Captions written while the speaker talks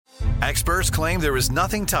Experts claim there is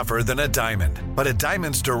nothing tougher than a diamond. But at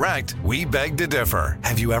Diamonds Direct, we beg to differ.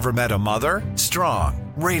 Have you ever met a mother?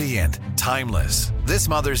 Strong, radiant, timeless. This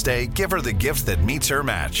Mother's Day, give her the gift that meets her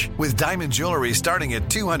match. With diamond jewelry starting at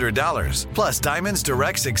 $200. Plus Diamonds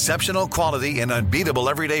Direct's exceptional quality and unbeatable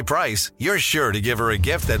everyday price, you're sure to give her a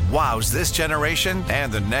gift that wows this generation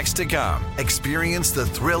and the next to come. Experience the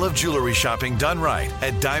thrill of jewelry shopping done right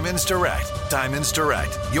at Diamonds Direct. Diamonds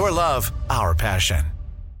Direct. Your love, our passion.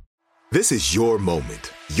 This is your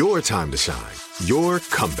moment, your time to shine, your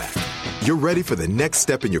comeback. You're ready for the next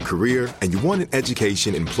step in your career, and you want an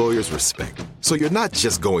education employers respect. So you're not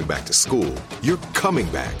just going back to school, you're coming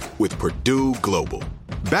back with Purdue Global.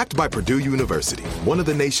 Backed by Purdue University, one of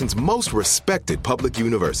the nation's most respected public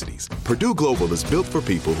universities, Purdue Global is built for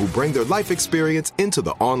people who bring their life experience into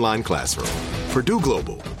the online classroom. Purdue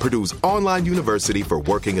Global, Purdue's online university for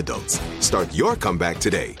working adults. Start your comeback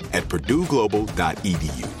today at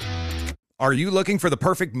purdueglobal.edu. Are you looking for the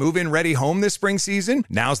perfect move-in ready home this spring season?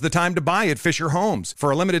 Now's the time to buy at Fisher Homes. For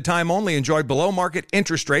a limited time only, enjoy below-market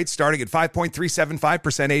interest rates starting at 5.375%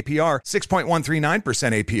 APR,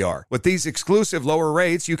 6.139% APR. With these exclusive lower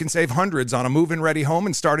rates, you can save hundreds on a move-in ready home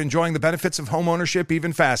and start enjoying the benefits of home ownership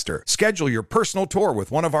even faster. Schedule your personal tour with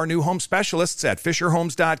one of our new home specialists at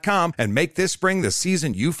FisherHomes.com and make this spring the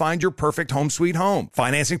season you find your perfect home sweet home.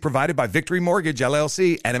 Financing provided by Victory Mortgage,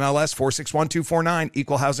 LLC, NMLS 461249,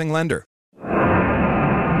 Equal Housing Lender.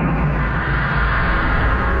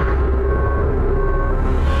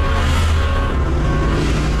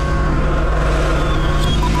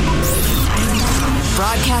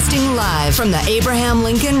 Broadcasting live from the Abraham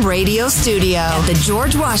Lincoln Radio Studio at the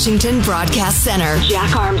George Washington Broadcast Center.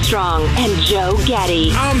 Jack Armstrong and Joe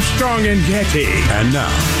Getty. Armstrong and Getty. And now,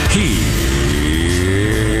 here's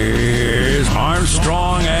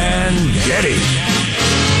Armstrong and Getty.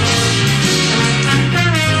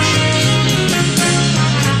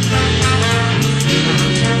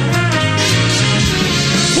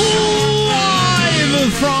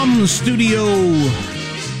 Live from studio.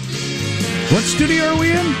 What studio are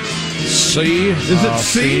we in? C. Is it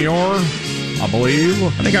C? Senior, I believe. I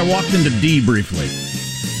think I walked into D briefly.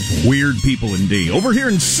 There's weird people in D. Over here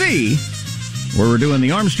in C, where we're doing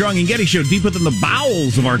the Armstrong and Getty Show deep within the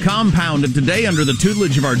bowels of our compound, and today under the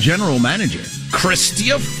tutelage of our general manager,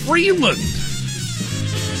 Chrystia Freeland.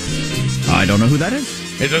 I don't know who that is.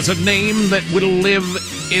 It is a name that will live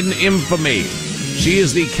in infamy. She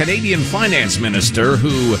is the Canadian finance minister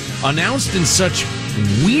who announced in such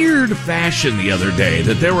weird fashion the other day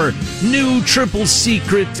that there were new triple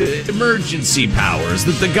secret emergency powers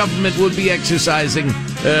that the government would be exercising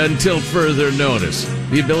until further notice.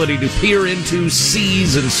 The ability to peer into,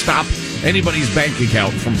 seize, and stop anybody's bank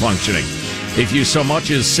account from functioning. If you so much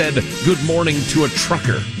as said good morning to a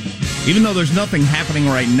trucker. Even though there's nothing happening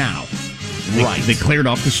right now. Right. They cleared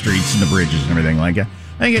off the streets and the bridges and everything like that.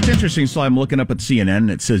 I think it's interesting. So I'm looking up at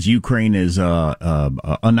CNN. It says Ukraine is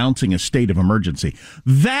announcing a state of emergency.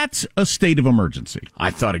 That's a state of emergency.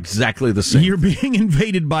 I thought exactly the same. You're being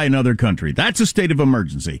invaded by another country. That's a state of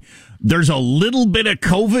emergency. There's a little bit of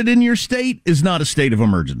COVID in your state is not a state of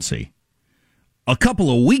emergency. A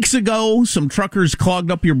couple of weeks ago, some truckers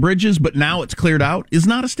clogged up your bridges, but now it's cleared out is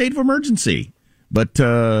not a state of emergency. But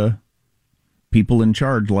people in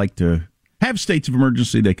charge like to have states of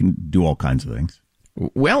emergency. They can do all kinds of things.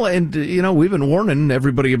 Well, and, we've been warning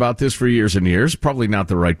everybody about this for years and years. Probably not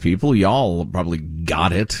the right people. Y'all probably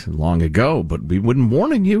got it long ago, but we've been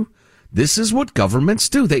warning you. This is what governments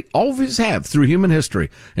do. They always have through human history.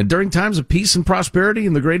 And during times of peace and prosperity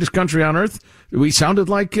in the greatest country on earth, we sounded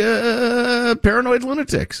like paranoid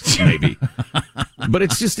lunatics, maybe. But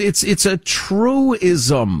it's a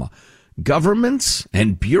truism. Governments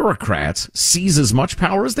and bureaucrats seize as much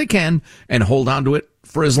power as they can and hold on to it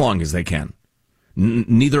for as long as they can.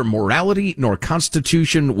 Neither morality nor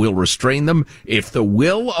constitution will restrain them if the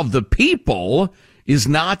will of the people is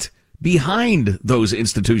not behind those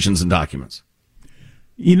institutions and documents.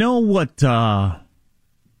 You know what I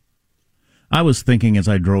was thinking as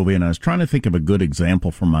I drove in? I was trying to think of a good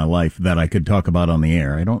example from my life that I could talk about on the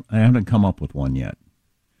air. I haven't come up with one yet.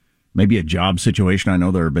 Maybe a job situation. I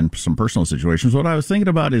know there have been some personal situations. What I was thinking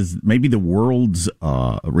about is maybe the world's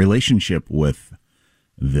relationship with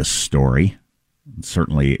this story.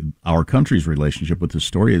 Certainly our country's relationship with this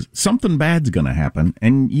story is something bad's going to happen,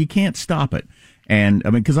 and you can't stop it. And,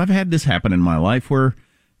 because I've had this happen in my life where,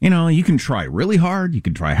 you can try really hard, you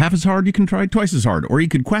can try half as hard, you can try twice as hard, or you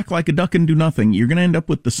could quack like a duck and do nothing. You're going to end up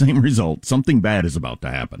with the same result. Something bad is about to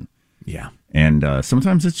happen. Yeah. And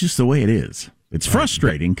sometimes it's just the way it is. It's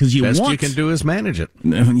frustrating because you best you can do is manage it.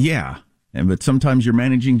 Yeah. But sometimes your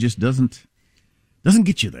managing just doesn't doesn't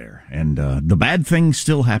get you there, and the bad thing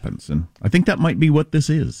still happens, and I think that might be what this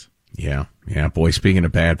is. Yeah. Boy, speaking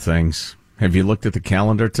of bad things, have you looked at the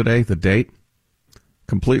calendar today, the date?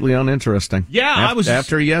 Completely uninteresting. Yeah, I was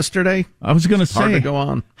after yesterday. I was going to say, hard to go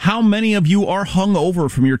on. How many of you are hung over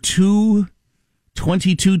from your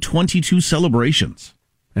 2/22/22 celebrations?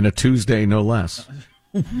 And a Tuesday, no less.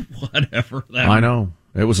 Whatever. I know.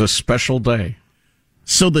 It was a special day.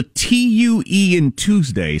 So the TUE in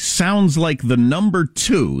Tuesday sounds like the number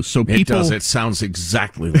 2. So people, it does. It sounds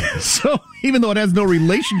exactly like it. So even though it has no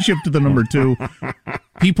relationship to the number 2,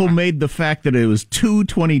 people made the fact that it was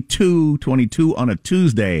 2/22/22 on a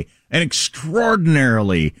Tuesday an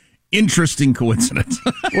extraordinarily interesting coincidence.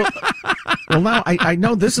 Well, now I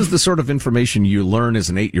know this is the sort of information you learn as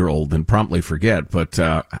an 8-year-old and promptly forget. But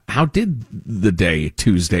how did the day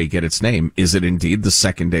Tuesday get its name? Is it indeed the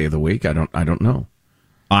second day of the week? I don't know.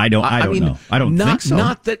 I don't know. I don't think so.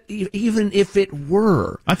 Not that even if it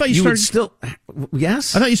were. I thought you started still.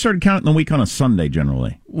 Yes? I thought you started counting the week on a Sunday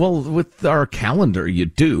generally. Well, with our calendar, you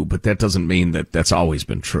do, but that doesn't mean that that's always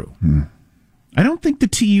been true. I don't think the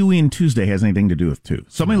TUE in Tuesday has anything to do with 2.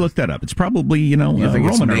 Somebody look that up. It's probably, You think Roman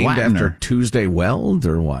it's or named Latin after Tuesday Weld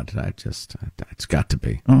or what? It's got to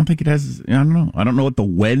be. I don't think it has. I don't know. I don't know what the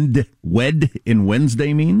wed in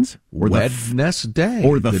Wednesday means. Or Wednesday.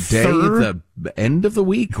 Or the day, third. the end of the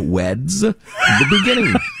week weds the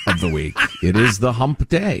beginning of the week. It is the hump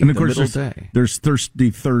day, and of the course middle day. There's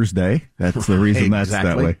Thirsty Thursday. That's the reason that's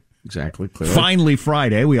that way. Exactly. Clearly. Finally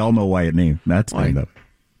Friday. We all know why it named. That's named up.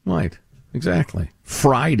 Right. Exactly.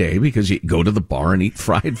 Friday, because you go to the bar and eat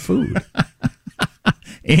fried food.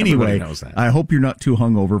 Anyway, knows that. I hope you're not too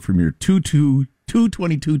hungover from your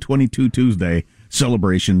 2/22/22 Tuesday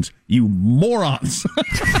celebrations, you morons.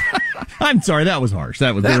 I'm sorry, that was harsh.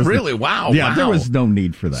 Wow. Yeah, wow. There was no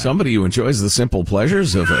need for that. Somebody who enjoys the simple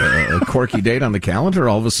pleasures of a quirky date on the calendar,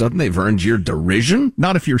 all of a sudden they've earned your derision?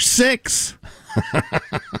 Not if you're 6.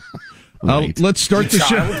 Right. Let's start the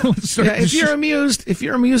show. If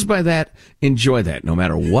you're amused by that, enjoy that. No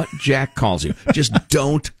matter what Jack calls you, just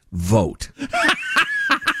don't vote.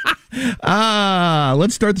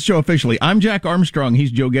 Let's start the show officially. I'm Jack Armstrong.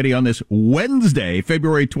 He's Joe Getty on this Wednesday,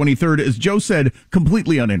 February 23rd. As Joe said,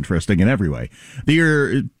 completely uninteresting in every way. The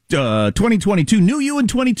year 2022, new you in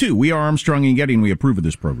 22. We are Armstrong and Getty, and we approve of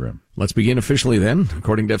this program. Let's begin officially then,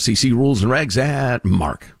 according to FCC rules and regs, at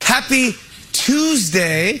Mark. Happy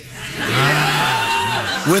Tuesday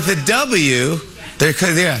with a W.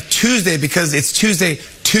 Tuesday because it's Tuesday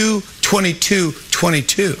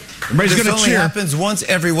 2/22/22. Everybody's this going to only cheer. happens once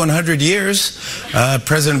every 100 years.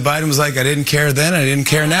 President Biden was like, I didn't care then, I didn't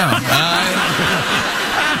care now.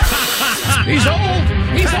 He's old.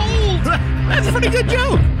 That's a pretty good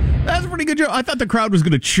joke. I thought the crowd was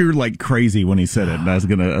going to cheer like crazy when he said it, and I was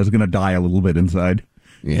gonna die a little bit inside.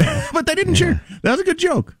 Yeah, but they didn't cheer. That was a good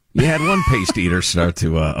joke. You had one paste eater start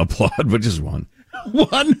to applaud, but just one.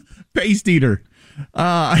 One paste eater.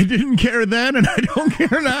 I didn't care then, and I don't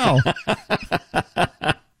care now.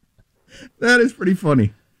 That is pretty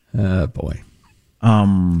funny. Boy.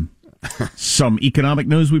 Some economic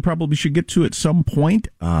news we probably should get to at some point.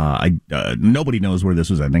 Nobody knows where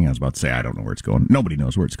this is ending. I was about to say I don't know where it's going. Nobody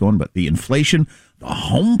knows where it's going, but the inflation, the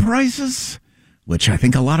home prices, which I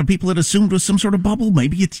think a lot of people had assumed was some sort of bubble.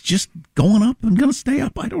 Maybe it's just going up and going to stay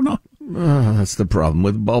up. I don't know. That's the problem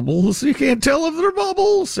with bubbles. You can't tell if they're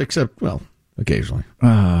bubbles, except, well, occasionally.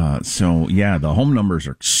 So, yeah, the home numbers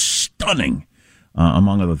are stunning,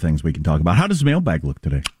 among other things we can talk about. How does mailbag look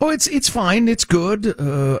today? Oh, it's fine. It's good.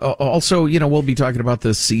 Also, we'll be talking about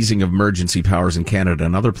the seizing of emergency powers in Canada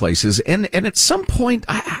and other places. And at some point,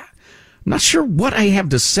 I'm not sure what I have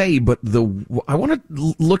to say, but I want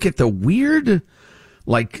to look at the weird,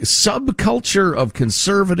 subculture of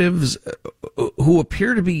conservatives who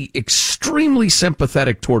appear to be extremely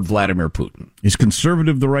sympathetic toward Vladimir Putin. Is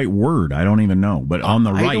conservative the right word? I don't even know. But on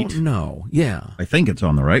the right. I don't know. Yeah. I think it's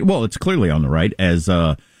on the right. Well, it's clearly on the right, as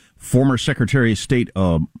former Secretary of State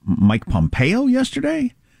Mike Pompeo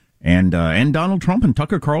yesterday, and Donald Trump and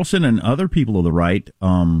Tucker Carlson and other people of the right,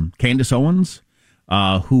 Candace Owens,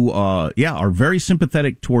 who are very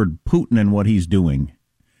sympathetic toward Putin and what he's doing.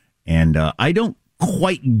 And I don't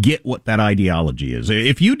quite get what that ideology is.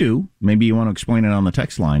 If you do, maybe you want to explain it on the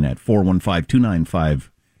text line at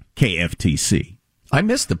 415-295-KFTC. I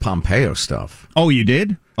missed the Pompeo stuff. Oh, you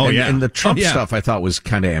did? Oh, yeah. And the Trump stuff I thought was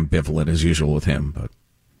kind of ambivalent as usual with him, but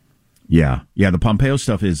yeah, the Pompeo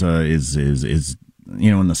stuff is in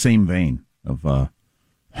the same vein of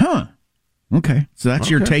okay. So that's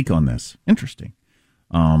your take on this. Interesting.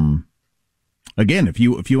 Again, if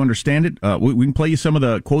you understand it, we can play you some of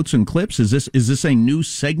the quotes and clips. Is this a new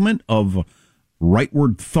segment of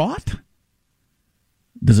rightward thought?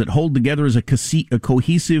 Does it hold together as a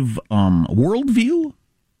cohesive worldview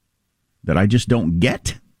that I just don't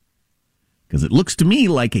get? Because it looks to me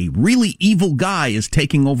like a really evil guy is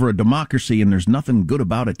taking over a democracy and there's nothing good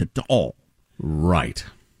about it at all. Right.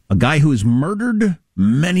 A guy who has murdered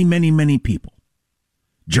many, many, many people.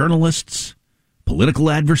 Journalists,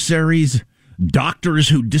 political adversaries, doctors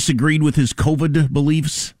who disagreed with his COVID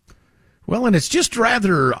beliefs. Well, and it's just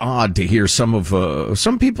rather odd to hear some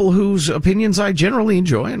people whose opinions I generally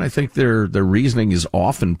enjoy, and I think their reasoning is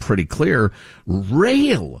often pretty clear,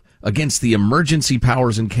 rail against the emergency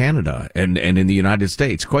powers in Canada and in the United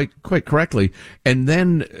States, quite correctly, and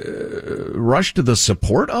then rush to the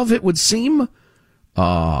support of, it would seem,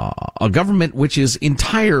 a government which is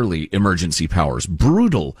entirely emergency powers,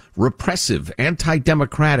 brutal, repressive,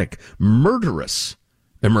 anti-democratic, murderous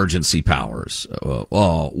emergency powers.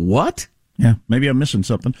 What? Yeah, maybe I'm missing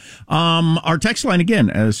something. Our text line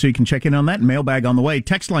again, so you can check in on that. Mailbag on the way.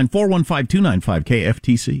 Text line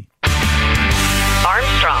 415-295-KFTC.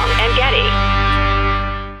 Armstrong and Getty.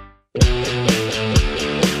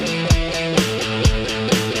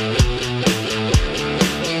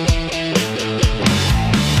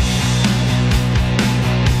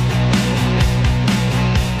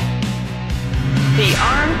 The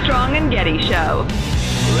Armstrong and Getty Show.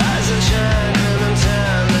 Rise and shine,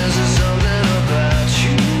 Clementine, this is something about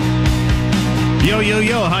you.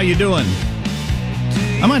 Yo, how you doing?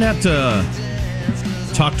 I might have to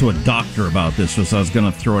talk to a doctor about this, so I was going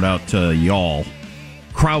to throw it out to y'all.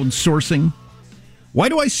 Crowdsourcing. Why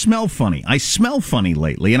do I smell funny? I smell funny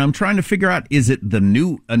lately, and I'm trying to figure out, is it a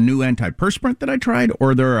new antiperspirant that I tried,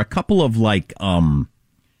 or there are a couple of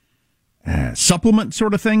supplement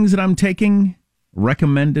sort of things that I'm taking,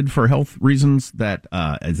 recommended for health reasons, that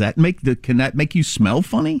can that make you smell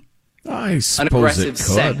funny? I suppose it could.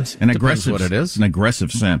 Scent. An aggressive, what it is. An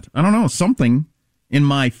aggressive scent. I don't know. Something in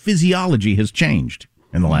my physiology has changed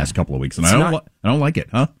in the last couple of weeks, and I don't like it,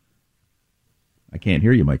 huh? I can't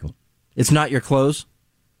hear you, Michael. It's not your clothes?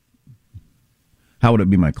 How would it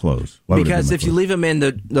be my clothes? Because if you leave them in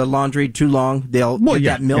the laundry too long, they'll get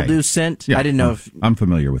that mildew scent. Yeah, I didn't know if... I'm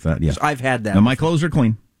familiar with that, yeah. I've had that. Now, my clothes are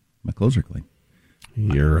clean.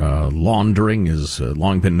 Your laundering has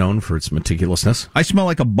long been known for its meticulousness. I smell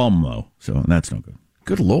like a bum, though, so that's no good.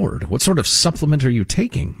 Good Lord. What sort of supplement are you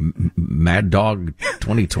taking? Mad Dog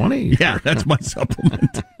 2020? Yeah, that's my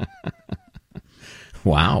supplement.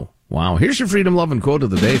 Wow. Here's your freedom loving quote of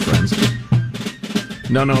the day, friends.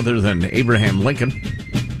 None other than Abraham Lincoln.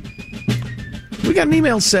 We got an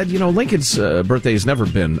email said, Lincoln's birthday has never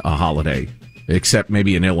been a holiday, except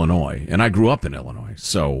maybe in Illinois. And I grew up in Illinois,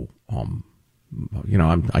 so...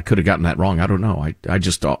 I could have gotten that wrong. I don't know. I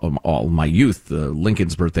just, all my youth,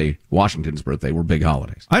 Lincoln's birthday, Washington's birthday were big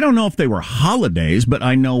holidays. I don't know if they were holidays, but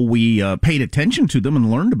I know we paid attention to them and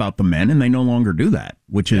learned about the men, and they no longer do that,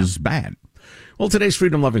 which is bad. Well, today's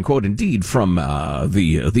freedom-loving quote, indeed, from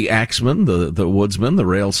the axeman, the woodsman, the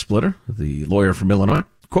rail splitter, the lawyer from Illinois.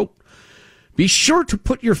 Quote, "Be sure to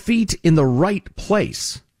put your feet in the right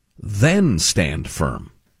place, then stand firm."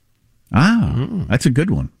 That's a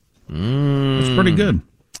good one. That's pretty good.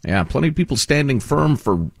 Yeah, plenty of people standing firm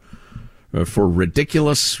for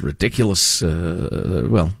ridiculous,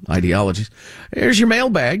 ideologies. Here's your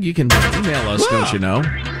mailbag. You can email us, don't you know?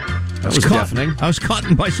 That was deafening. I was caught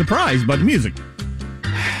by surprise by the music.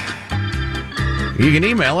 You can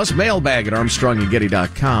email us, mailbag at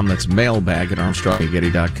armstrongandgetty.com. That's mailbag at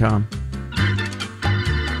armstrongandgetty.com.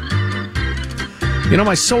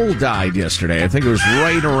 My soul died yesterday. I think it was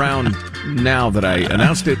right around now that I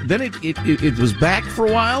announced it. Then it was back for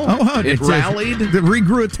a while. It rallied. It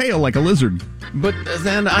regrew a tail like a lizard. But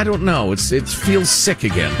then, I don't know. It feels sick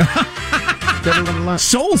again.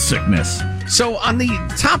 Soul sickness. So on the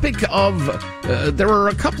topic of, there are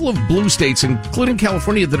a couple of blue states, including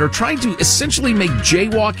California, that are trying to essentially make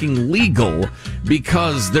jaywalking legal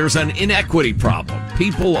because there's an inequity problem.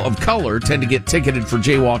 People of color tend to get ticketed for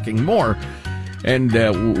jaywalking more.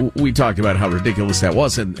 And we talked about how ridiculous that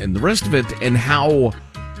was and the rest of it, and how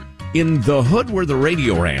in the hood where the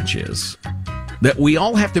radio ranch is, that we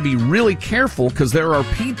all have to be really careful because there are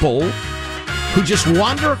people who just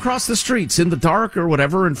wander across the streets in the dark or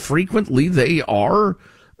whatever, and frequently they are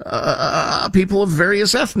people of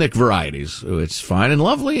various ethnic varieties. It's fine and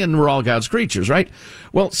lovely, and we're all God's creatures, right?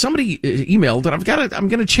 Well, somebody emailed, and I'm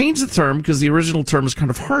going to change the term because the original term is kind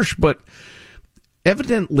of harsh, but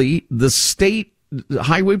evidently the state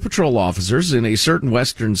highway patrol officers in a certain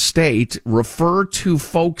western state refer to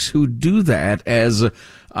folks who do that as, and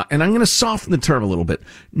I'm going to soften the term a little bit,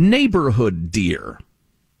 neighborhood deer.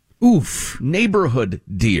 Oof. Neighborhood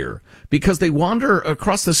deer, because they wander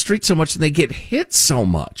across the street so much and they get hit so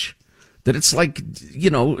much that it's like,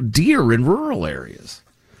 deer in rural areas.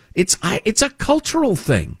 It's a cultural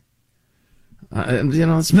thing.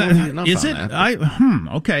 It's probably enough is on it?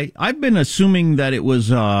 that. Okay. I've been assuming that it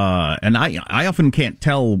was, and I often can't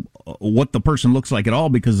tell what the person looks like at all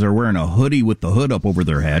because they're wearing a hoodie with the hood up over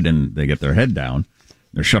their head and they get their head down.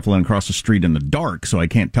 They're shuffling across the street in the dark, so I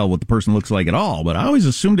can't tell what the person looks like at all. But I always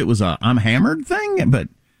assumed it was a I'm hammered thing. But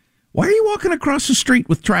why are you walking across the street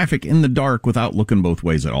with traffic in the dark without looking both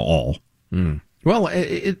ways at all? Well,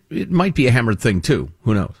 it might be a hammered thing too.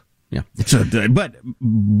 Who knows? Yeah, but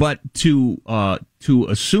to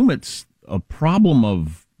assume it's a problem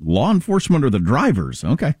of law enforcement or the drivers,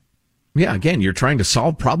 okay. Yeah, again, you're trying to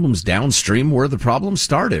solve problems downstream where the problem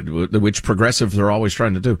started, which progressives are always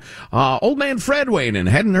trying to do. Old Man Fred weighing in.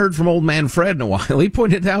 Hadn't heard from Old Man Fred in a while. He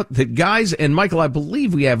pointed out that guys, and Michael, I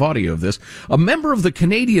believe we have audio of this, a member of the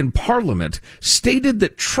Canadian Parliament stated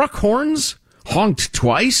that truck horns honked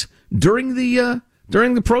twice during the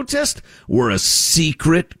protest were a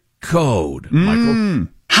secret code. Michael?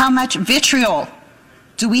 How much vitriol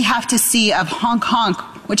do we have to see of honk honk,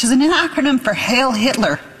 which is an acronym for Hail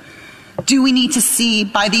Hitler, do we need to see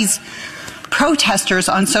by these protesters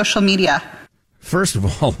on social media? First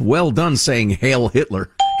of all, well done saying Hail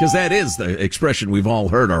Hitler, because that is the expression we've all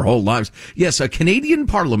heard our whole lives. Yes, a Canadian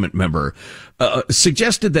Parliament member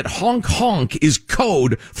suggested that honk honk is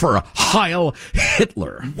code for Heil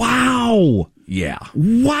Hitler. Wow. Yeah.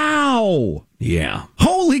 Wow. Yeah.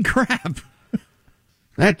 Holy crap.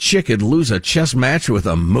 That chick could lose a chess match with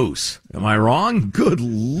a moose. Am I wrong? Good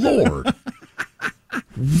Lord.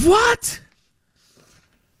 What?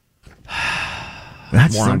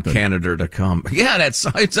 That's more something. on Canada to come. Yeah, that's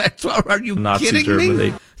are you Nazi kidding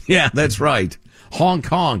Germany. me? Yeah, that's right. Honk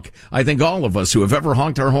honk. I think all of us who have ever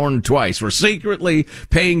honked our horn twice were secretly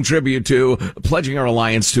paying tribute to, pledging our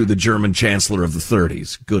alliance to the German Chancellor of the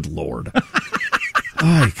 30s. Good Lord.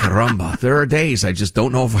 Ay, caramba. There are days I just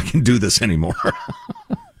don't know if I can do this anymore.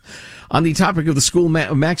 On the topic of the school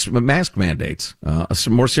mask mandates,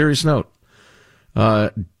 some more serious note.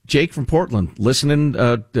 Jake from Portland, listening,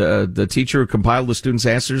 the teacher compiled the students'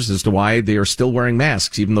 answers as to why they are still wearing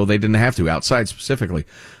masks, even though they didn't have to, outside specifically.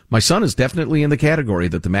 My son is definitely in the category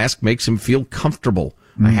that the mask makes him feel comfortable.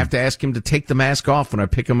 I have to ask him to take the mask off when I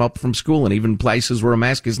pick him up from school, and even places where a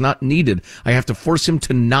mask is not needed, I have to force him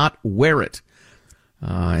to not wear it.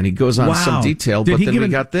 And he goes on some detail, but then we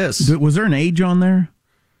got this. Was there an age on there?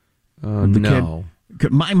 No.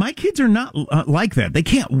 My kids are not like that. They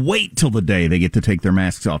can't wait till the day they get to take their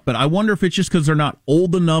masks off. But I wonder if it's just because they're not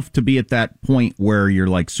old enough to be at that point where you're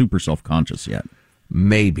like super self-conscious yet.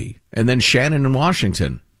 Maybe. And then Shannon in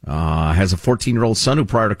Washington has a 14-year-old son who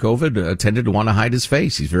prior to COVID tended to want to hide his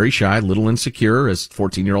face. He's very shy, a little insecure, as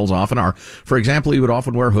 14-year-olds often are. For example, he would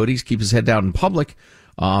often wear hoodies, keep his head down in public.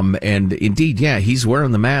 And indeed, yeah, he's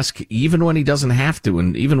wearing the mask even when he doesn't have to,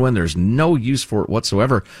 and even when there's no use for it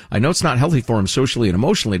whatsoever. I know it's not healthy for him socially and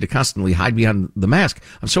emotionally to constantly hide behind the mask.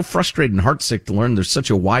 I'm so frustrated and heartsick to learn there's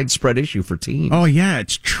such a widespread issue for teens. Oh, yeah,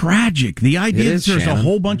 it's tragic. The idea is there's a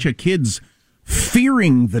whole bunch of kids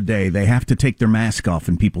fearing the day they have to take their mask off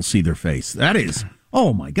and people see their face. That is,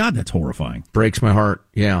 oh my God, that's horrifying. Breaks my heart,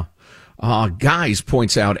 yeah. Guys,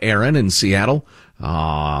 points out Aaron in Seattle.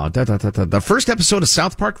 The first episode of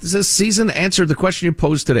South Park this season answered the question you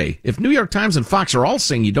posed today. If New York Times and Fox are all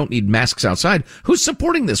saying you don't need masks outside, who's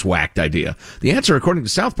supporting this whacked idea? The answer, according to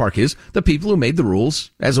South Park, is the people who made the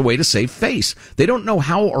rules as a way to save face. They don't know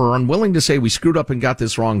how or are unwilling to say we screwed up and got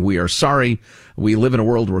this wrong. We are sorry. We live in a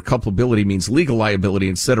world where culpability means legal liability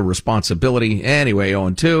instead of responsibility. Anyway,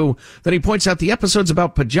 0-2. Then he points out the episode's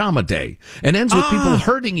about Pajama Day and ends with people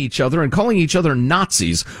hurting each other and calling each other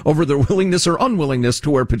Nazis over their willingness or unwillingness to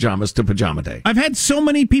wear pajamas to Pajama Day. I've had so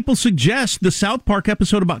many people suggest the South Park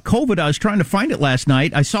episode about COVID. I was trying to find it last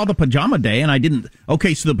night. I saw the Pajama Day and I didn't.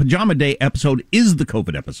 Okay, so the Pajama Day episode is the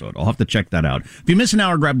COVID episode. I'll have to check that out. If you miss an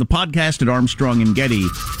hour, grab the podcast at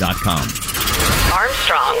ArmstrongandGetty.com.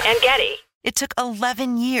 Armstrong and Getty. It took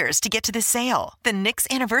 11 years to get to this sale. The Knix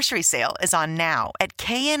Anniversary Sale is on now at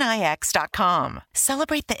KNIX.com.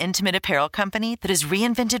 Celebrate the intimate apparel company that has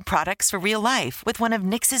reinvented products for real life with one of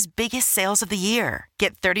Knix's biggest sales of the year.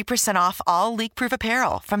 Get 30% off all leak-proof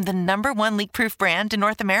apparel from the #1 leak-proof brand in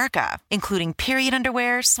North America, including period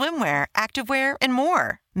underwear, swimwear, activewear, and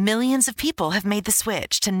more. Millions of people have made the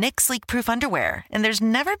switch to Knix leak-proof underwear, and there's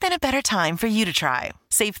never been a better time for you to try.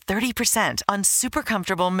 Save 30% on super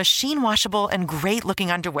comfortable, machine washable, and great-looking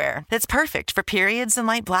underwear that's perfect for periods and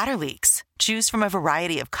light bladder leaks. Choose from a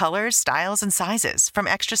variety of colors, styles, and sizes, from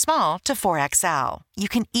extra small to 4XL. You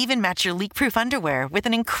can even match your leak-proof underwear with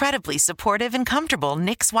an incredibly supportive and comfortable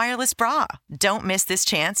Knix wireless bra. Don't miss this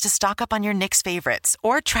chance to stock up on your Knix favorites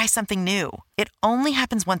or try something new. It only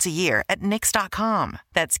happens once a year at Knix.com.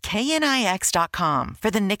 That's KNIX.com for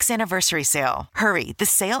the Knix anniversary sale. Hurry, the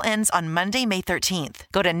sale ends on Monday, May 13th.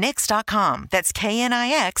 Go to Knix.com. That's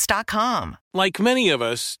KNIX.com. Like many of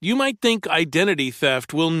us, you might think identity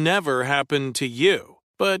theft will never happen to you.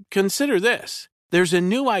 But consider this. There's a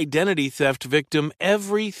new identity theft victim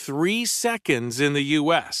every 3 seconds in the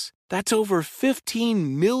U.S. That's over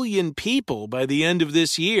 15 million people by the end of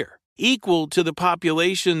this year, equal to the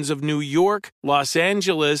populations of New York, Los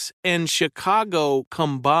Angeles, and Chicago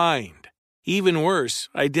combined. Even worse,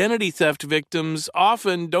 identity theft victims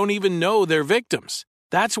often don't even know they're victims.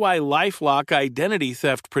 That's why LifeLock Identity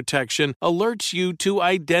Theft Protection alerts you to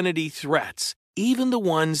identity threats, even the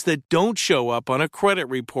ones that don't show up on a credit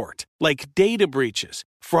report, like data breaches,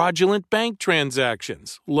 fraudulent bank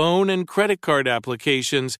transactions, loan and credit card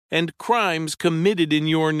applications, and crimes committed in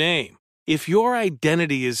your name. If your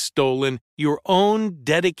identity is stolen, your own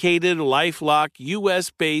dedicated LifeLock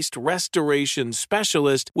U.S.-based restoration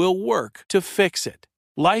specialist will work to fix it.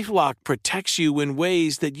 LifeLock protects you in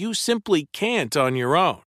ways that you simply can't on your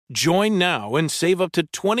own. Join now and save up to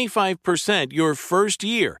 25% your first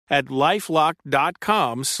year at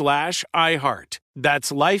LifeLock.com/iHeart.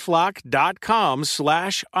 That's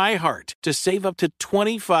LifeLock.com/iHeart to save up to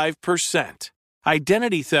 25%.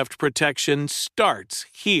 Identity theft protection starts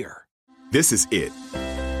here. This is it.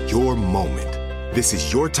 Your moment. This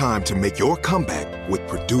is your time to make your comeback with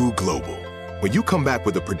Purdue Global. When you come back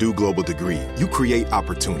with a Purdue Global degree, you create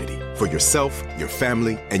opportunity for yourself, your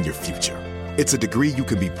family, and your future. It's a degree you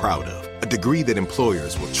can be proud of, a degree that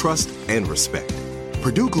employers will trust and respect.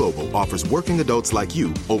 Purdue Global offers working adults like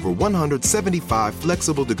you over 175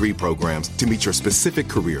 flexible degree programs to meet your specific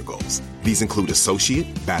career goals. These include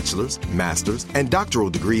associate, bachelor's, master's, and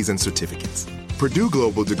doctoral degrees and certificates. Purdue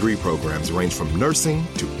Global degree programs range from nursing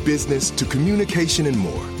to business to communication and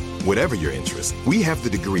more. Whatever your interest, we have the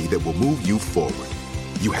degree that will move you forward.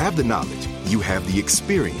 You have the knowledge, you have the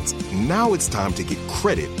experience. Now it's time to get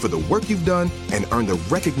credit for the work you've done and earn the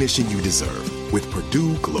recognition you deserve with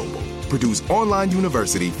Purdue Global, Purdue's online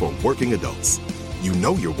university for working adults. You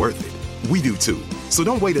know you're worth it. We do too. So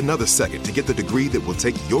don't wait another second to get the degree that will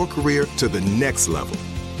take your career to the next level.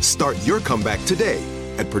 Start your comeback today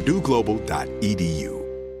at purdueglobal.edu.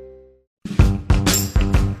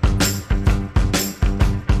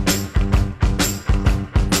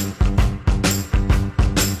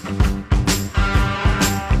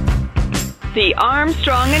 The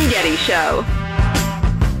Armstrong and Getty Show.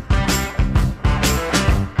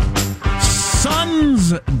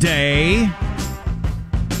 Sun's Day,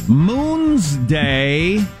 Moon's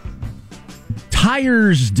Day,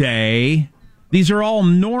 Tires Day. These are all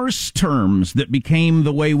Norse terms that became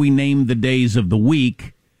the way we name the days of the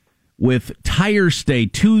week, with Tires Day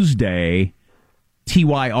Tuesday,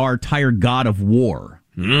 TYR, Tire God of War.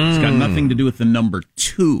 It's got nothing to do with the number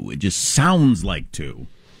 2. It just sounds like 2.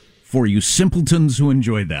 For you simpletons who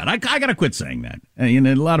enjoyed that. I got to quit saying that. And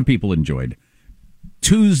a lot of people enjoyed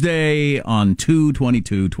Tuesday on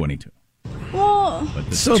 2/22/22.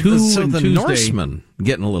 So the Norsemen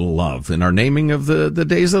getting a little love in our naming of the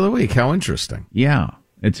days of the week. How interesting. Yeah.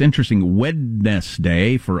 It's interesting.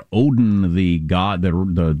 Wednesday for Odin, the god,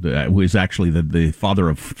 who is actually the father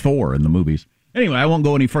of Thor in the movies. Anyway, I won't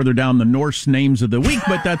go any further down the Norse names of the week,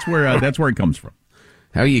 but that's where it comes from.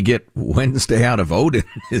 How you get Wednesday out of Odin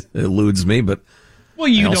eludes me, but well,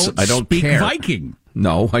 I don't speak care. Viking.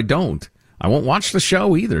 No, I don't. I won't watch the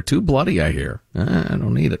show either. Too bloody, I hear. I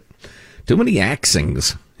don't need it. Too many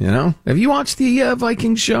axings, you know? Have you watched the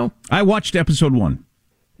Viking show? I watched episode 1.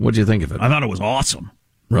 What'd you think of it? I thought it was awesome.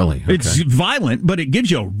 Really? Okay. It's violent, but it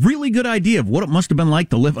gives you a really good idea of what it must have been like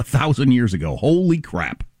to live 1,000 years ago. Holy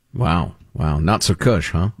crap. Wow. Not so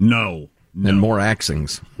cush, huh? No. And more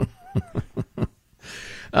axings.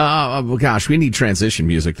 Gosh, we need transition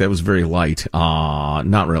music. That was very light.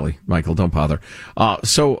 Not really, Michael. Don't bother.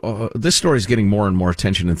 So this story is getting more and more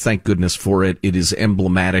attention, and thank goodness for it. It is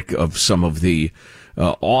emblematic of some of the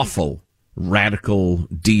awful radical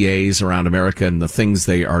DAs around America and the things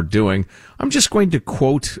they are doing. I'm just going to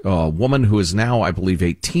quote a woman who is now, I believe,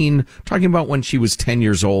 18, talking about when she was 10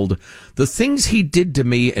 years old. The things he did to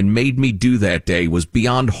me and made me do that day was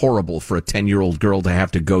beyond horrible for a 10-year-old girl to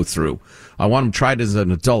have to go through. I want him tried as an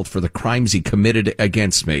adult for the crimes he committed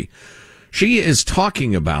against me. She is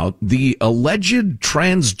talking about the alleged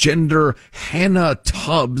transgender Hannah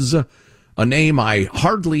Tubbs a name I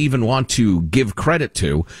hardly even want to give credit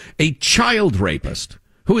to, a child rapist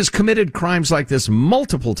who has committed crimes like this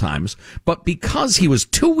multiple times, but because he was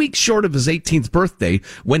 2 weeks short of his 18th birthday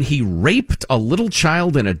when he raped a little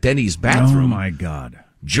child in a Denny's bathroom. Oh, my God.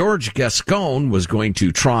 George Gascon was going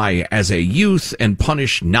to try as a youth and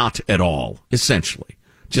punish not at all, essentially.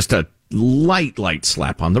 Just a light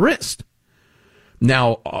slap on the wrist.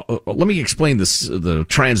 Now, let me explain this, the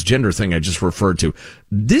transgender thing I just referred to.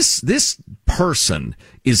 This person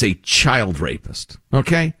is a child rapist,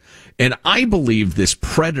 okay? And I believe this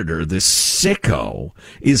predator, this sicko,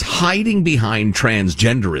 is hiding behind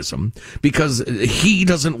transgenderism because he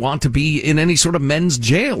doesn't want to be in any sort of men's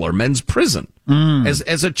jail or men's prison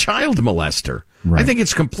as a child molester. Right. I think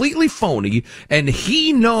it's completely phony, and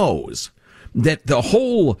he knows that the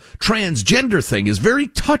whole transgender thing is very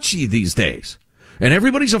touchy these days. And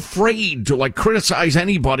everybody's afraid to criticize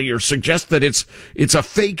anybody or suggest that it's a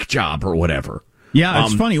fake job or whatever. Yeah,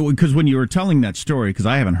 it's funny because when you were telling that story, because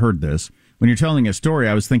I haven't heard this, when you're telling a story,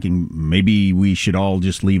 I was thinking maybe we should all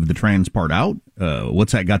just leave the trans part out.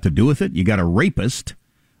 What's that got to do with it? You got a rapist.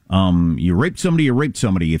 You raped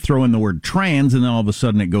somebody, you throw in the word trans, and then all of a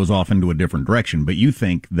sudden it goes off into a different direction. But you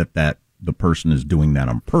think that the person is doing that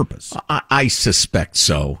on purpose. I suspect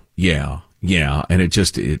so, yeah. Yeah, and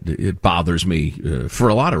it bothers me for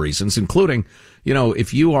a lot of reasons, including,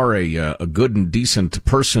 if you are a good and decent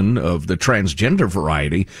person of the transgender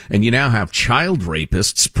variety, and you now have child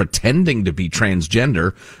rapists pretending to be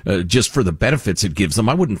transgender just for the benefits it gives them,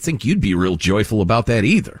 I wouldn't think you'd be real joyful about that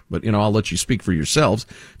either. But, I'll let you speak for yourselves.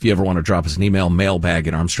 If you ever want to drop us an email,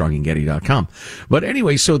 mailbag@armstrongandgetty.com. But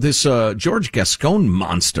anyway, so this George Gascon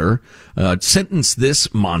monster sentenced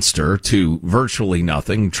this monster to virtually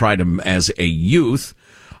nothing, tried him as a youth,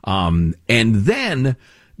 and then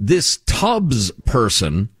this Tubbs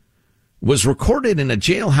person was recorded in a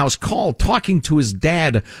jailhouse call talking to his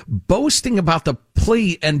dad, boasting about the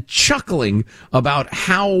plea and chuckling about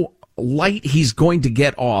how light he's going to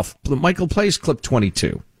get off. Michael, plays clip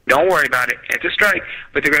 22. Don't worry about it. It's a strike,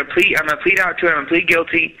 but they're going to plead. I'm going to plead out to it. I'm going to plead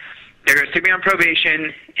guilty. They're going to stick me on probation,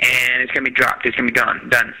 and it's going to be dropped. It's going to be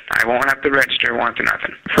done. I won't have to register. Won't have to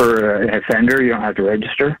nothing. For an offender, you don't have to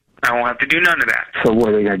register? I won't have to do none of that. So what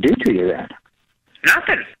are they going to do to you then?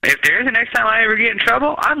 Nothing. If there is the next time I ever get in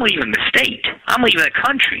trouble, I'm leaving the state. I'm leaving the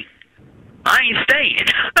country. I ain't staying.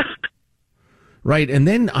 Right, and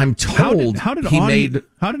then I'm told how did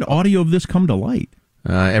audio of this come to light?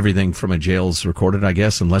 Everything from a jail's recorded, I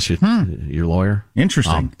guess, unless your lawyer.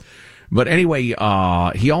 Interesting. But anyway,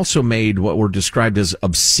 he also made what were described as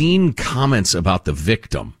obscene comments about the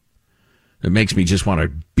victim. It makes me just want to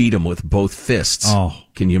beat him with both fists. Oh.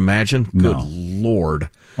 Can you imagine? No. Good Lord.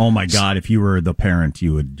 Oh, my God. If you were the parent,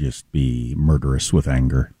 you would just be murderous with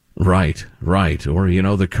anger. Right. Or,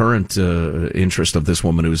 the current interest of this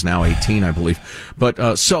woman who's now 18, I believe.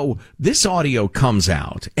 But so this audio comes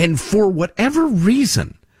out, and for whatever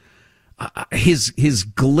reason, his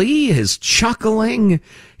glee, his chuckling,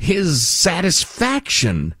 his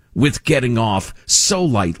satisfaction with getting off so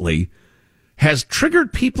lightly has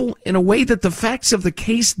triggered people in a way that the facts of the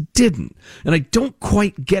case didn't. And I don't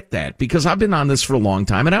quite get that, because I've been on this for a long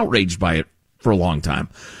time and outraged by it for a long time.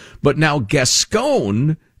 But now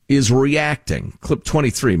Gascon is reacting. Clip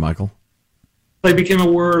 23, Michael. I became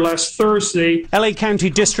aware last Thursday. LA County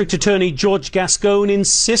District Attorney George Gascon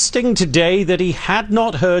insisting today that he had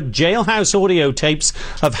not heard jailhouse audio tapes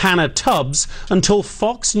of Hannah Tubbs until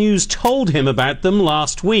Fox News told him about them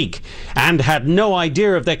last week, and had no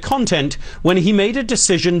idea of their content when he made a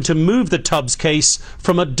decision to move the Tubbs case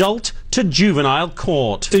from adult to juvenile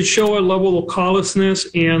court. To show a level of callousness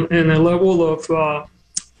and a level of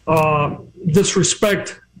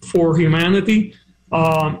disrespect for humanity,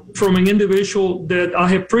 from an individual that I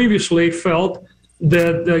have previously felt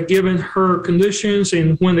that given her conditions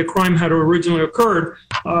and when the crime had originally occurred,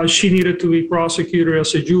 she needed to be prosecuted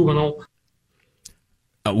as a juvenile.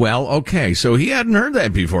 Well, okay, so he hadn't heard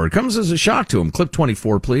that before. It comes as a shock to him. Clip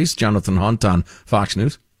 24, please. Jonathan Hunt on Fox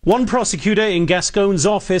News. One prosecutor in Gascon's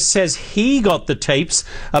office says he got the tapes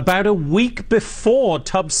about a week before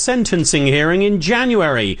Tubbs' sentencing hearing in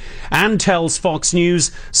January, and tells Fox News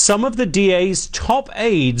some of the DA's top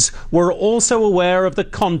aides were also aware of the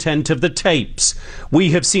content of the tapes. We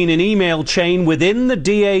have seen an email chain within the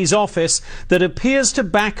DA's office that appears to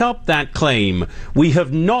back up that claim. We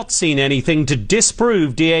have not seen anything to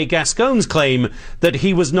disprove DA Gascon's claim that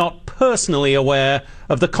he was not personally aware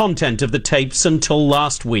of the content of the tapes until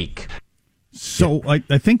last week. So I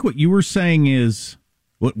think what you were saying is,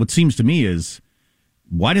 what seems to me is,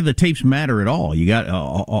 why do the tapes matter at all? You got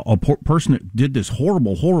a person that did this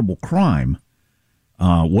horrible, horrible crime.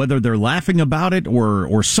 Whether they're laughing about it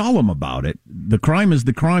or solemn about it, the crime is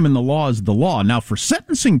the crime and the law is the law. Now, for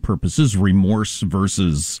sentencing purposes, remorse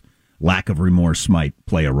versus lack of remorse might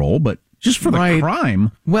play a role, but just for the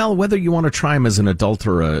crime. Well, whether you want to try him as an adult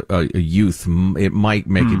or a youth, it might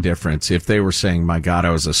make a difference. If they were saying, my God,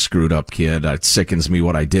 I was a screwed up kid, it sickens me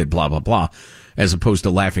what I did, blah, blah, blah, as opposed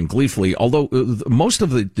to laughing gleefully, although most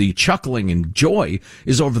of the chuckling and joy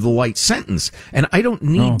is over the light sentence. And I don't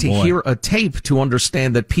need to hear a tape to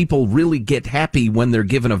understand that people really get happy when they're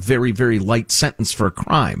given a very, very light sentence for a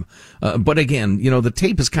crime. But again, the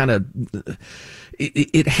tape is kind of...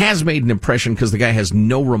 It has made an impression because the guy has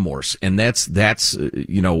no remorse, and that's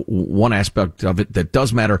one aspect of it that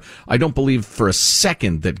does matter. I don't believe for a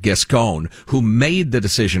second that Gascon, who made the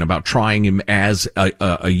decision about trying him as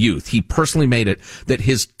a youth, he personally made it, that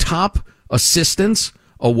his top assistants,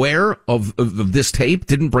 aware of this tape,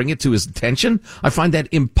 didn't bring it to his attention. I find that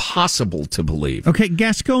impossible to believe. Okay,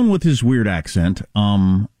 Gascon with his weird accent,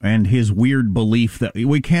 and his weird belief that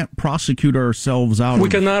we can't prosecute ourselves out. We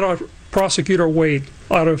cannot prosecute our way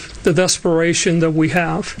out of the desperation that we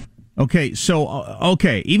have. Okay, so,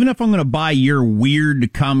 even if I'm going to buy your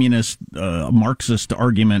weird communist, Marxist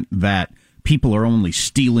argument that people are only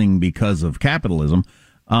stealing because of capitalism,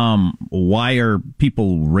 why are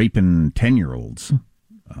people raping 10-year-olds?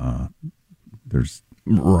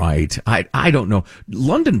 Right. I don't know.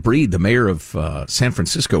 London Breed, the mayor of San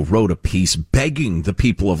Francisco, wrote a piece begging the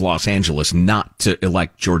people of Los Angeles not to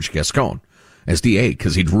elect George Gascon as DA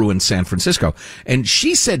because he'd ruined San Francisco. And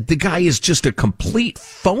she said the guy is just a complete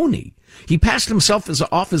phony. He passed himself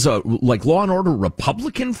off as a Law and Order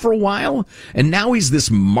Republican for a while, and now he's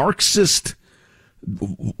this Marxist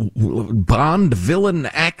Bond villain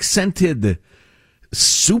accented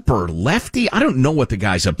super lefty. I don't know what the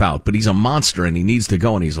guy's about, but he's a monster and he needs to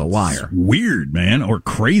go and he's a liar. It's weird, man, or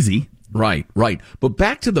crazy. Right. But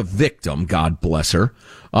back to the victim, God bless her.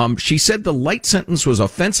 She said the light sentence was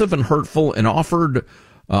offensive and hurtful and offered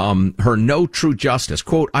her no true justice.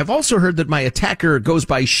 Quote, I've also heard that my attacker goes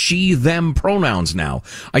by she, them pronouns now.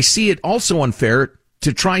 I see it also unfair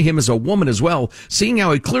to try him as a woman as well, seeing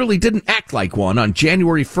how he clearly didn't act like one on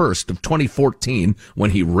January 1st of 2014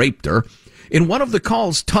 when he raped her. In one of the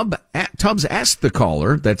calls, Tubbs asked the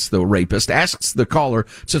caller, that's the rapist, asks the caller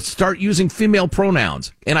to start using female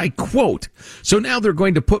pronouns. And I quote, so now they're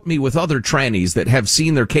going to put me with other trannies that have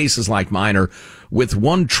seen their cases like mine, or with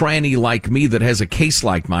one tranny like me that has a case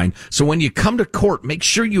like mine. So when you come to court, make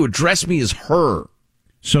sure you address me as her.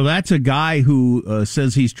 So that's a guy who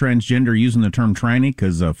says he's transgender using the term tranny,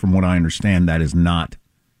 because from what I understand, that is not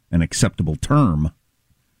an acceptable term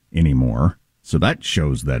anymore. So that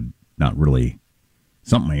shows that not really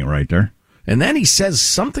something ain't right there. And then he says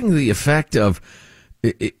something to the effect of,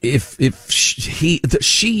 if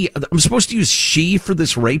she, I'm supposed to use she for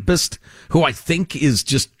this rapist, who I think is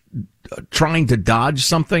just trying to dodge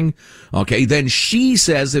something. Okay, then she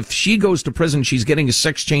says if she goes to prison, she's getting a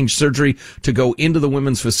sex change surgery to go into the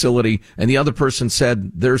women's facility. And the other person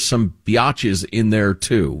said there's some biatches in there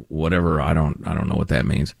too. Whatever, I don't know what that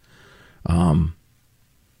means. It's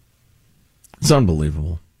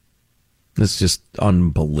unbelievable. It's just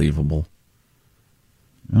unbelievable.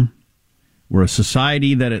 Yeah. We're a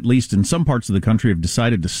society that, at least in some parts of the country, have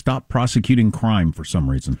decided to stop prosecuting crime for some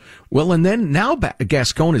reason. Well, and then now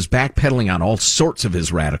Gascon is backpedaling on all sorts of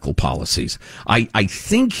his radical policies. I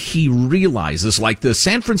think he realizes, like the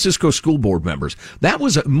San Francisco school board members, that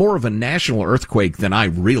was more of a national earthquake than I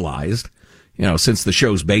realized. Since the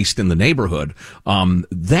show's based in the neighborhood,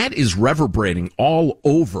 that is reverberating all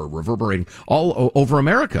over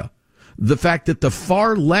America. The fact that the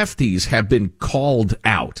far lefties have been called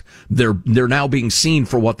out. They're now being seen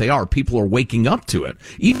for what they are. People are waking up to it.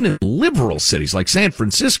 Even in liberal cities like San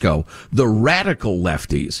Francisco, the radical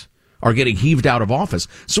lefties are getting heaved out of office.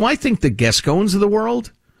 So I think the Gascons of the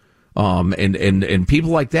world, and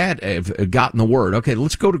people like that have gotten the word. Okay,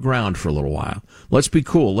 let's go to ground for a little while. Let's be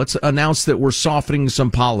cool. Let's announce that we're softening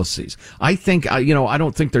some policies. I think, I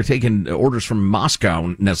don't think they're taking orders from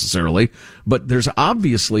Moscow necessarily, but there's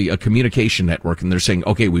obviously a communication network, and they're saying,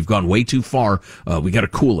 okay, we've gone way too far. We got to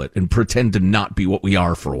cool it and pretend to not be what we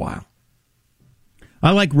are for a while.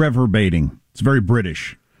 I like reverberating. It's very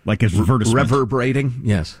British, like as advertisement. Reverberating,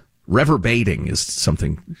 yes. Reverberating is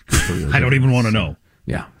something. I don't even want to know.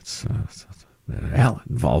 Yeah, it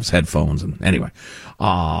involves headphones and anyway.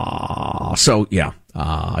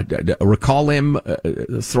 Recall him,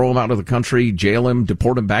 throw him out of the country, jail him,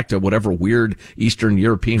 deport him back to whatever weird Eastern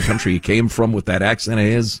European country he came from with that accent of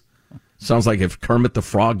his. Sounds like if Kermit the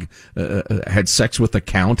Frog had sex with the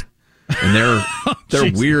Count, and they're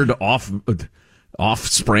weird off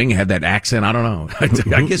offspring had that accent. I don't know.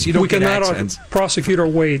 I guess you don't get accents. We cannot prosecute our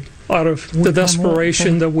way out of the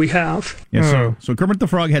desperation that we have. Yeah, so Kermit the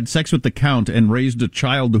Frog had sex with the Count and raised a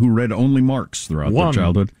child who read only Marx throughout their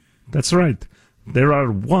childhood. That's right. There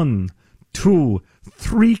are 1, 2,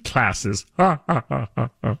 3 classes. Wow.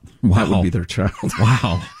 That would be their child.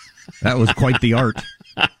 Wow. That was quite the art.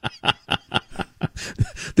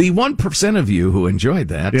 The 1% of you who enjoyed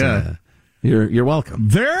that, you're welcome.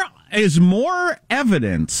 There is more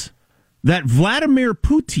evidence that Vladimir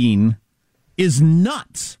Putin is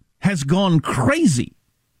nuts, has gone crazy.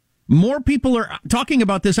 More people are talking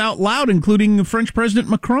about this out loud, including French President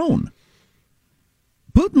Macron.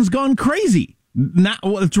 Putin's gone crazy. Now,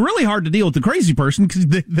 it's really hard to deal with the crazy person because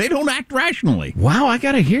they don't act rationally. Wow, I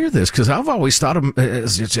got to hear this because I've always thought of him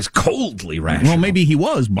as just coldly rational. Well, maybe he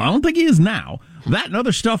was, but I don't think he is now. That and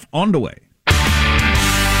other stuff on the way.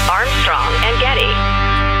 Armstrong and Getty.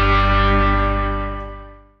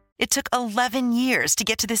 It took 11 years to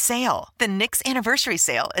get to this sale. The Knix Anniversary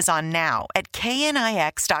Sale is on now at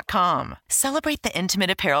knix.com. Celebrate the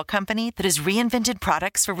intimate apparel company that has reinvented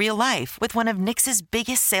products for real life with one of Knix's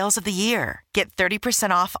biggest sales of the year. Get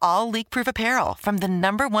 30% off all leak-proof apparel from the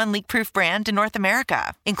 #1 leak-proof brand in North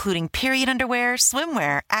America, including period underwear,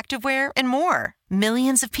 swimwear, activewear, and more.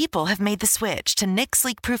 Millions of people have made the switch to Knix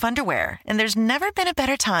leak-proof underwear, and there's never been a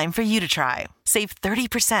better time for you to try. Save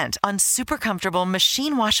 30% on super comfortable,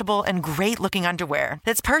 machine-washable, and great-looking underwear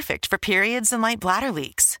that's perfect for periods and light bladder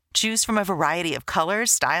leaks. Choose from a variety of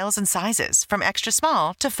colors, styles, and sizes, from extra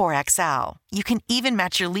small to 4XL. You can even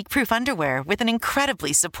match your leak-proof underwear with an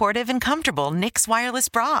incredibly supportive and comfortable Knix wireless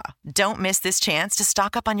bra. Don't miss this chance to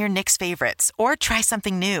stock up on your Knix favorites or try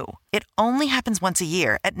something new. It only happens once a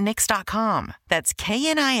year at Knix.com. That's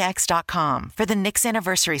KNIX.com for the Knix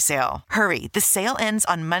Anniversary Sale. Hurry, the sale ends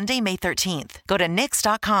on Monday, May 13th. Go to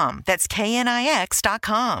Knix.com. That's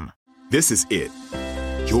KNIX.com. This is it.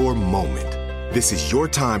 Your moment. This is your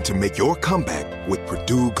time to make your comeback with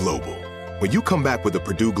Purdue Global. When you come back with a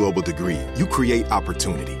Purdue Global degree, you create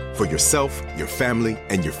opportunity for yourself, your family,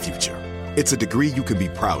 and your future. It's a degree you can be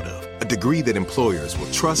proud of, a degree that employers will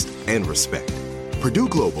trust and respect. Purdue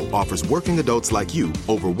Global offers working adults like you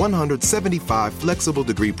over 175 flexible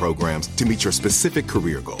degree programs to meet your specific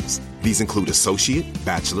career goals. These include associate,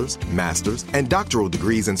 bachelor's, master's, and doctoral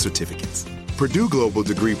degrees and certificates. Purdue Global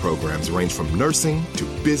degree programs range from nursing to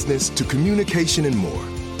business to communication and more.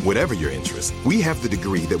 Whatever your interest, we have the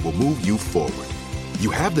degree that will move you forward.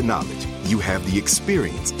 You have the knowledge, you have the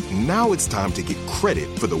experience. Now it's time to get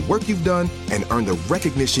credit for the work you've done and earn the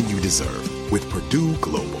recognition you deserve with Purdue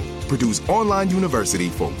Global, Purdue's online university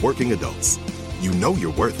for working adults. You know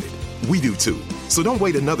you're worth it. We do too. So don't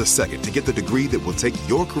wait another second to get the degree that will take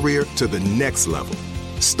your career to the next level.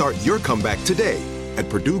 Start your comeback today at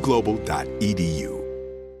purdueglobal.edu.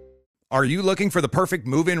 Are you looking for the perfect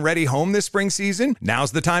move-in ready home this spring season?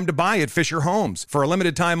 Now's the time to buy at Fisher Homes. For a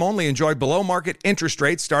limited time only, enjoy below-market interest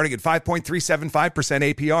rates starting at 5.375%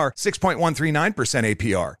 APR, 6.139%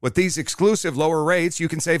 APR. With these exclusive lower rates, you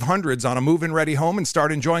can save hundreds on a move-in ready home and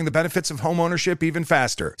start enjoying the benefits of home ownership even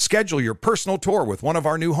faster. Schedule your personal tour with one of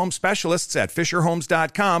our new home specialists at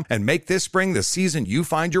FisherHomes.com and make this spring the season you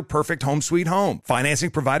find your perfect home sweet home.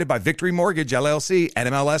 Financing provided by Victory Mortgage, LLC,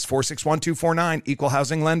 NMLS 461249, Equal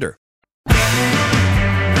Housing Lender.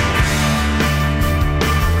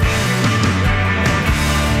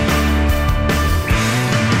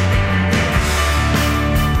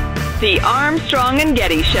 The Armstrong and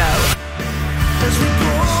Getty Show.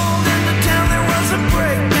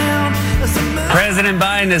 President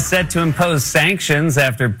Biden is set to impose sanctions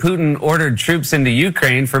after Putin ordered troops into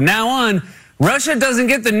Ukraine. From now on, Russia doesn't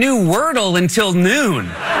get the new Wordle until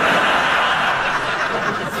noon.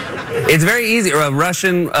 It's very easy.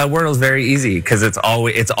 Russian Wordle is very easy because it's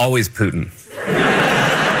always Putin.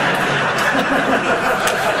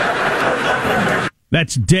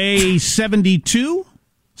 That's day 72.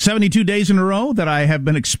 72 days in a row that I have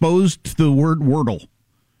been exposed to the word Wordle.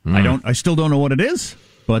 I still don't know what it is,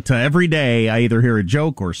 but every day I either hear a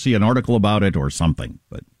joke or see an article about it or something.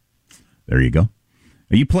 But there you go.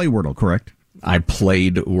 You play Wordle, correct? I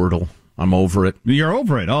played Wordle. I'm over it. You're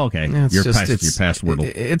over it. Oh, okay. Yeah, you're past Wordle.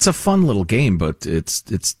 It's a fun little game, but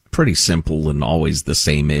it's pretty simple and always the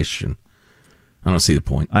same-ish. And I don't see the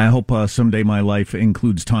point. I hope someday my life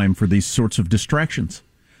includes time for these sorts of distractions.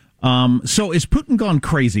 So is Putin gone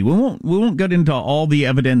crazy? We won't get into all the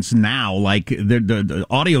evidence now, like the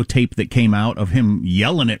audio tape that came out of him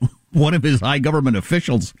yelling at one of his high government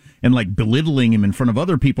officials and like belittling him in front of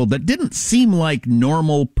other people. That didn't seem like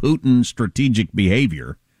normal Putin strategic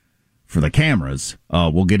behavior for the cameras.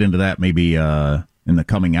 We'll get into that maybe in the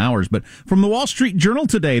coming hours. But from the Wall Street Journal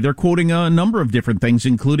today, they're quoting a number of different things,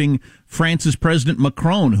 including France's President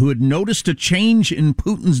Macron, who had noticed a change in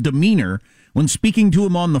Putin's demeanor when speaking to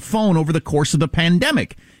him on the phone over the course of the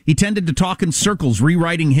pandemic. He tended to talk in circles,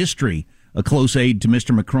 rewriting history, a close aide to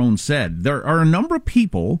Mr. Macron said. There are a number of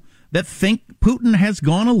people that think Putin has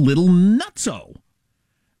gone a little nutso.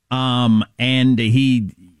 And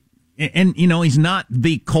he's not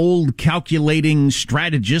the cold, calculating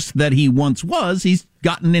strategist that he once was. He's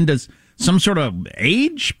gotten into some sort of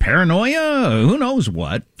age, paranoia, who knows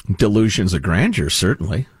what. Delusions of grandeur,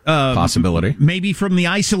 certainly. Possibility. Maybe from the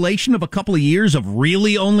isolation of a couple of years of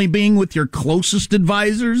really only being with your closest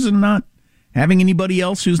advisors and not having anybody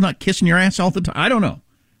else who's not kissing your ass all the time. I don't know.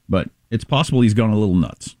 But it's possible he's gone a little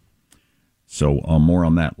nuts. So more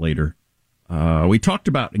on that later. We talked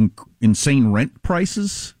about insane rent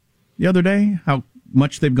prices the other day, how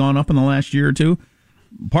much they've gone up in the last year or two.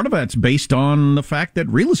 Part of that's based on the fact that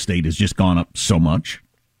real estate has just gone up so much.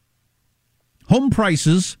 Home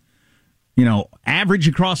prices, average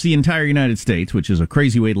across the entire United States, which is a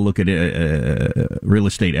crazy way to look at real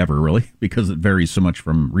estate ever, really, because it varies so much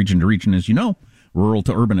from region to region, as you know, rural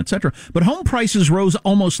to urban, etc. But home prices rose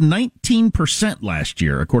almost 19% last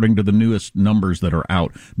year, according to the newest numbers that are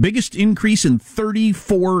out. Biggest increase in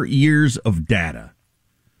 34 years of data.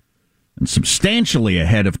 And substantially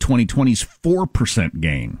ahead of 2020's 4%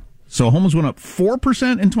 gain. So homes went up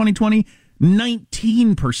 4% in 2020,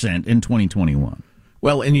 19% in 2021.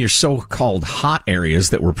 Well, in your so-called hot areas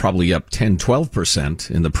that were probably up 10, 12%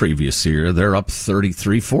 in the previous year, they're up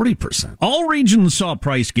 33, 40%. All regions saw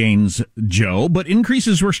price gains, Joe, but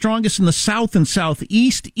increases were strongest in the South and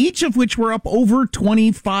Southeast, each of which were up over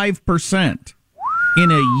 25%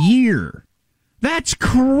 in a year. That's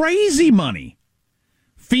crazy money.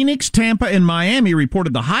 Phoenix, Tampa, and Miami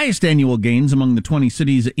reported the highest annual gains among the 20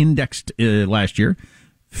 cities indexed last year.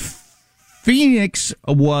 Phoenix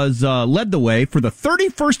was led the way for the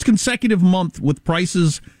 31st consecutive month with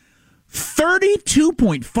prices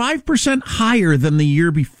 32.5% higher than the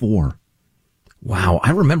year before. Wow, I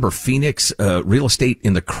remember Phoenix real estate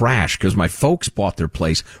in the crash because my folks bought their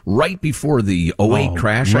place right before the 08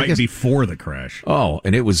 crash. Right before the crash. Oh,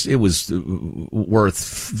 and it was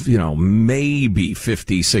worth, maybe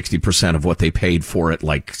 50, 60% of what they paid for it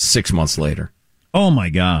like 6 months later. Oh my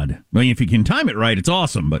God. I mean, if you can time it right, it's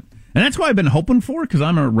awesome, and that's what I've been hoping for, because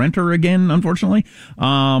I'm a renter again, unfortunately.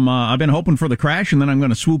 I've been hoping for the crash, and then I'm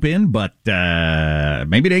going to swoop in, but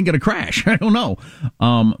maybe they ain't going to crash. I don't know.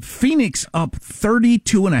 Phoenix up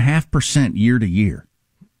 32.5% year to year.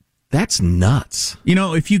 That's nuts.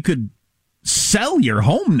 If you could sell your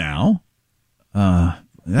home now,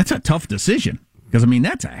 that's a tough decision. Because,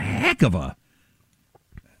 that's a heck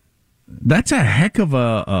of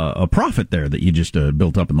a profit there that you just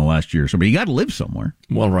built up in the last year or so. But you got to live somewhere.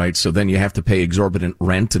 Well, right. So then you have to pay exorbitant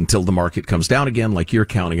rent until the market comes down again, like you're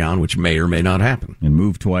counting on, which may or may not happen. And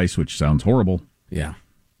move twice, which sounds horrible. Yeah.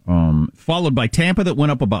 Followed by Tampa, that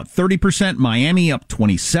went up about 30%. Miami up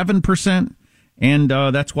 27%. And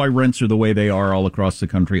that's why rents are the way they are all across the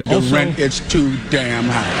country. The rent is too damn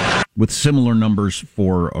high. With similar numbers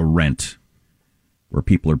for a rent, where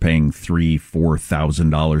people are paying $3,000,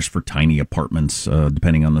 $4,000 for tiny apartments,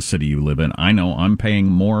 depending on the city you live in. I know I'm paying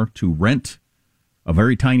more to rent a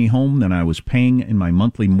very tiny home than I was paying in my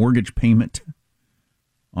monthly mortgage payment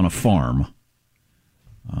on a farm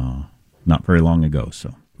not very long ago.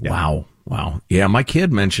 So yeah. Wow. Yeah, my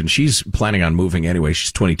kid mentioned she's planning on moving anyway.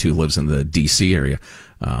 She's 22, lives in the D.C. area.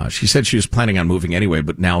 She said she was planning on moving anyway,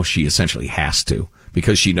 but now she essentially has to,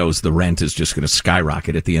 because she knows the rent is just going to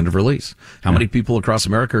skyrocket at the end of her lease. How many people across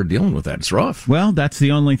America are dealing with that? It's rough. Well, that's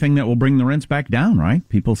the only thing that will bring the rents back down, right?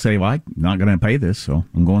 People say, well, I'm not going to pay this, so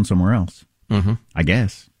I'm going somewhere else. Mm-hmm. I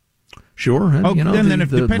guess. Sure. And,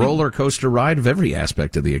 the roller coaster ride of every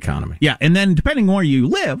aspect of the economy. Yeah, and then depending where you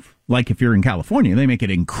live, like if you're in California, they make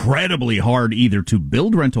it incredibly hard either to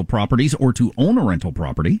build rental properties or to own a rental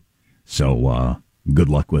property. So good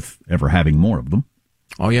luck with ever having more of them.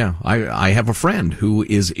 Oh, yeah. I have a friend who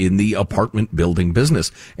is in the apartment building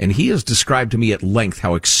business, and he has described to me at length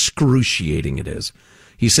how excruciating it is.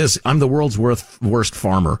 He says, I'm the world's worst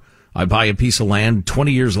farmer. I buy a piece of land,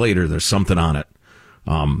 20 years later, there's something on it. It's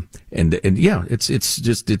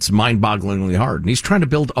mind-bogglingly hard. And he's trying to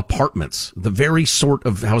build apartments, the very sort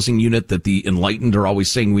of housing unit that the enlightened are always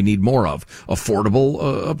saying we need more of,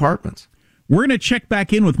 affordable apartments. We're going to check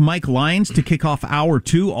back in with Mike Lyons to kick off hour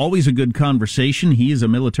 2. Always a good conversation. He is a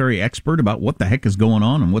military expert about what the heck is going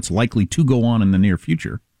on and what's likely to go on in the near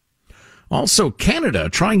future. Also, Canada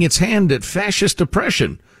trying its hand at fascist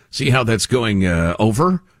oppression. See how that's going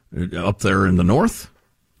over up there in the north?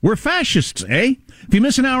 We're fascists, eh? If you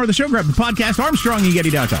miss an hour of the show, grab the podcast,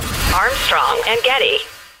 ArmstrongandGetty.com. Armstrong and Getty.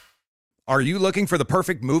 Are you looking for the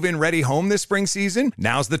perfect move-in ready home this spring season?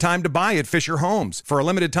 Now's the time to buy at Fisher Homes. For a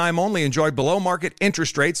limited time only, enjoy below-market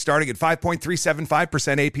interest rates starting at 5.375%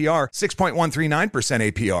 APR,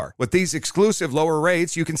 6.139% APR. With these exclusive lower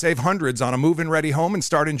rates, you can save hundreds on a move-in ready home and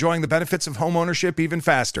start enjoying the benefits of homeownership even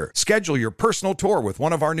faster. Schedule your personal tour with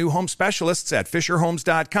one of our new home specialists at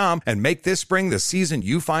FisherHomes.com and make this spring the season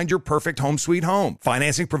you find your perfect home sweet home.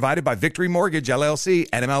 Financing provided by Victory Mortgage, LLC,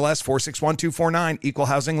 NMLS 461249, Equal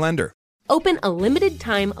Housing Lender. Open a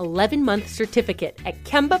limited-time 11-month certificate at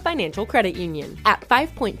Kemba Financial Credit Union. At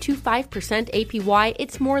 5.25% APY,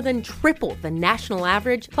 it's more than triple the national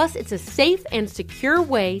average, plus it's a safe and secure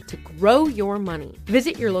way to grow your money.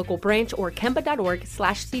 Visit your local branch or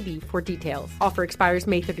kemba.org/CD for details. Offer expires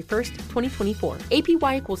May 31st, 2024.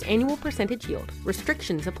 APY equals annual percentage yield.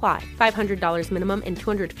 Restrictions apply. $500 minimum and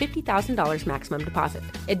 $250,000 maximum deposit.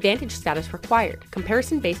 Advantage status required.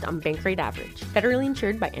 Comparison based on bank rate average. Federally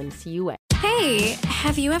insured by NCUA. Hey,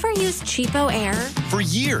 have you ever used Cheapo Air? For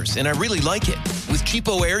years, and I really like it. With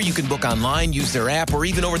Cheapo Air, you can book online, use their app, or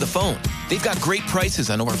even over the phone. They've got great prices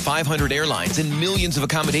on over 500 airlines and millions of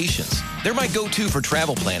accommodations. They're my go-to for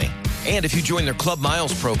travel planning. And if you join their Club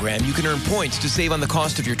Miles program, you can earn points to save on the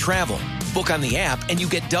cost of your travel. Book on the app, and you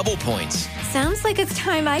get double points. Sounds like it's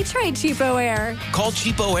time I tried Cheapo Air. Call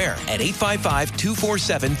Cheapo Air at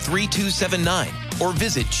 855-247-3279 or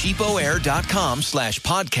visit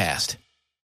cheapoair.com/podcast.